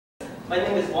My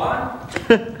name is Juan.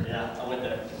 Yeah, I went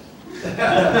there.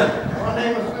 My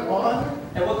name is Juan.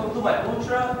 And welcome to my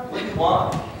ultra. What do you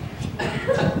want?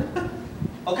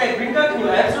 Okay, Gringa, can you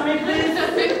answer me, please?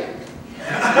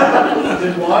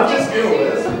 Did Juan just do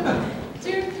this?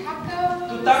 Two tacos.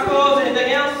 Two tacos,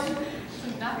 anything else?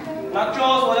 Some nachos.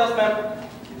 Nachos, what else, ma'am?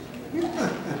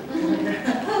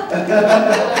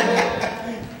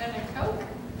 And a Coke.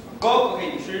 Coke? Okay,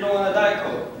 you sure you don't want a Diet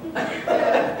Coke?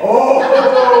 Oh!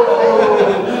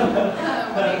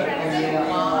 What are you trying to say,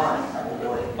 Juan?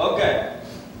 Okay.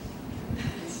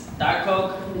 Diet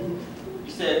Coke.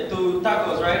 You said two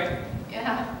tacos, right?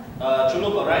 Yeah.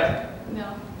 Chulupa, right?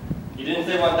 No. You didn't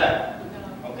say one that.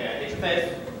 No. Okay, I hate your face.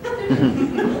 I don't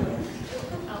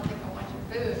think I want your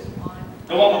food, Juan.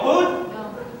 Don't want my food? No.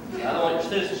 I don't want your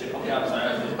citizenship. Okay, I'm sorry.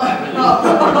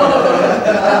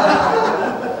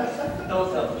 Don't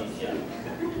tell me, yeah.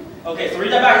 Okay, so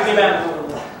read that back to me, ma'am.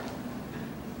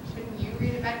 Shouldn't you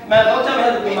read it back to me? Ma'am, don't tell me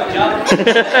how to do my job. Okay,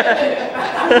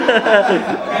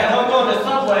 I don't go to the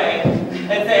subway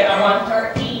and say, I want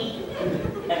turkey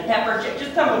and pepper chicken.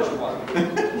 Just tell me what you want.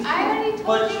 I already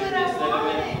told you what I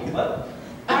want. What?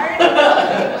 I already told you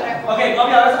what I want. Okay, I'll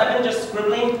be honest, I've been just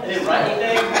scribbling. I didn't write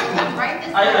anything. Write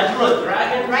this I down. drew a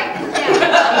dragon. Write this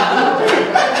down.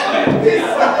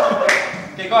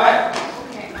 Okay, go ahead.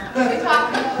 Okay. Two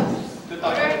tacos. Two tacos.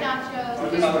 Order nachos. I'm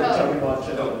Two just going to tell me Coke. what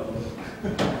to do.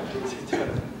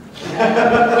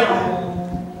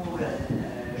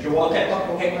 Okay,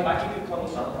 if I keep you coming,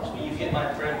 will you get my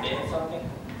friend Ben something?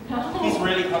 He's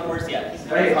really hungry. Where's he at? He's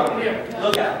very hungry.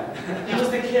 Look at him. He was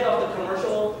the kid of the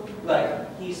commercial.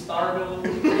 Like, he's starving.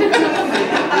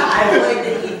 I played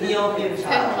the Ethiopian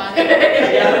child.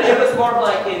 Yeah, but it was more of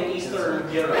like in Eastern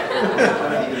Europe.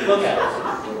 Look at him.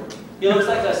 He looks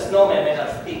like a snowman made of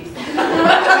sticks.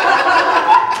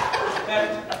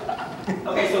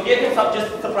 Okay, so give him some,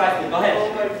 just surprise me. Go ahead.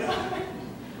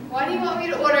 Why do you want me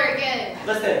to order again?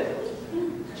 Listen,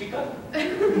 chica,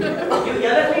 you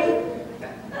yell at me?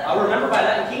 I'll remember my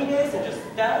Latin King days and just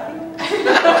stab you.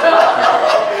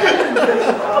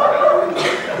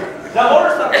 Now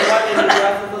order something right in your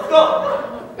glasses. Let's go.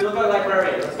 You look like a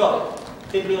librarian. Let's go.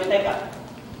 Biblioteca.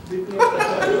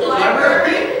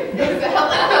 Library? Is that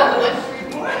like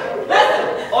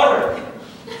Listen, order.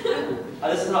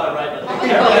 This is how I write it.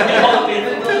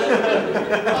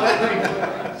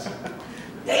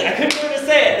 Dang, I couldn't even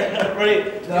say it. Ready?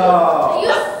 No.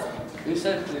 You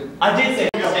said to. I did say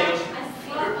it. Stage.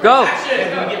 Go! Action!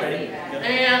 Get ready.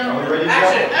 And Are we ready to go?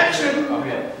 action.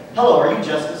 Okay. Hello, are you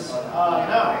Justice? No.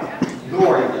 Who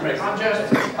are you? I'm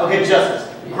Justice. Okay, Justice.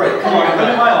 Great. Come on, come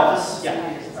in my office. Yeah.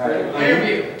 All right.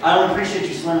 Interview. I don't appreciate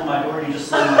you slamming my door. You just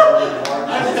slammed my door really hard. I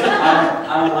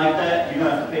don't like that. You're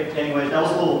gonna have to pay for it anyway. That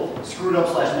was a little screwed up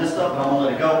 / messed up, but I'm gonna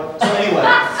let it go. So anyway,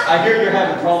 I hear you're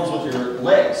having problems with your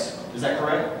legs. Is that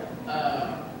correct?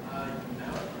 No.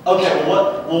 Okay.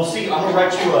 Well, see, I'm gonna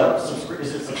write you a subscription.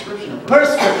 Is it subscription or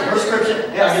prescription?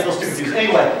 Yeah, I get those two confused.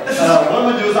 Anyway, what I'm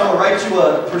gonna do is I'm gonna write you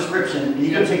a prescription, and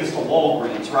you're gonna take this to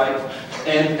Walgreens, right?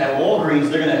 And at Walgreens,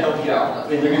 they're gonna help you out,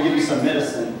 and they're gonna give you some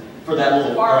medicine for that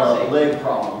little leg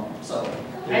problem. So.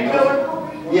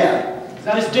 Painkiller? Yeah.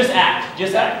 Just act.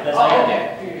 Just act. That's all you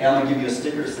okay. And I'm gonna give you a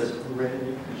sticker that says "Hooray!"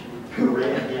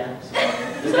 Hooray! Yeah. So,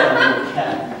 it's got a little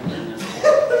cat.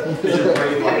 It's a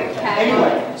brave little cat.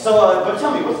 Anyway, so but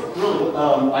tell me, what's really? I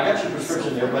got your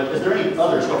prescription there, but is there any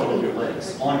other trouble with your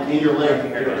legs? In your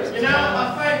leg areas? You know, I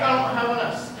think I don't have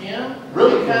enough skin.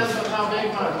 Really? Because of how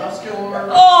big my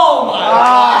muscular. Oh my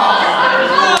God!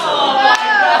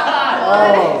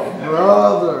 Oh,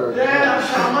 brother. Yeah,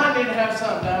 so I might need to have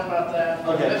something done about that.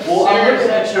 Okay. That's Well, I'm serious.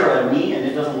 looking at your knee, and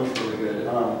it doesn't look really good.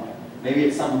 Maybe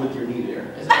it's something with your knee there.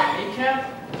 Is it a kneecap?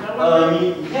 Is that what it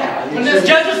is? Yeah. When this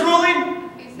judge is ruling,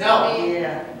 He said No. me.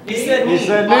 Yeah. he said me. He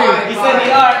said me. He said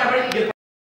me. All right.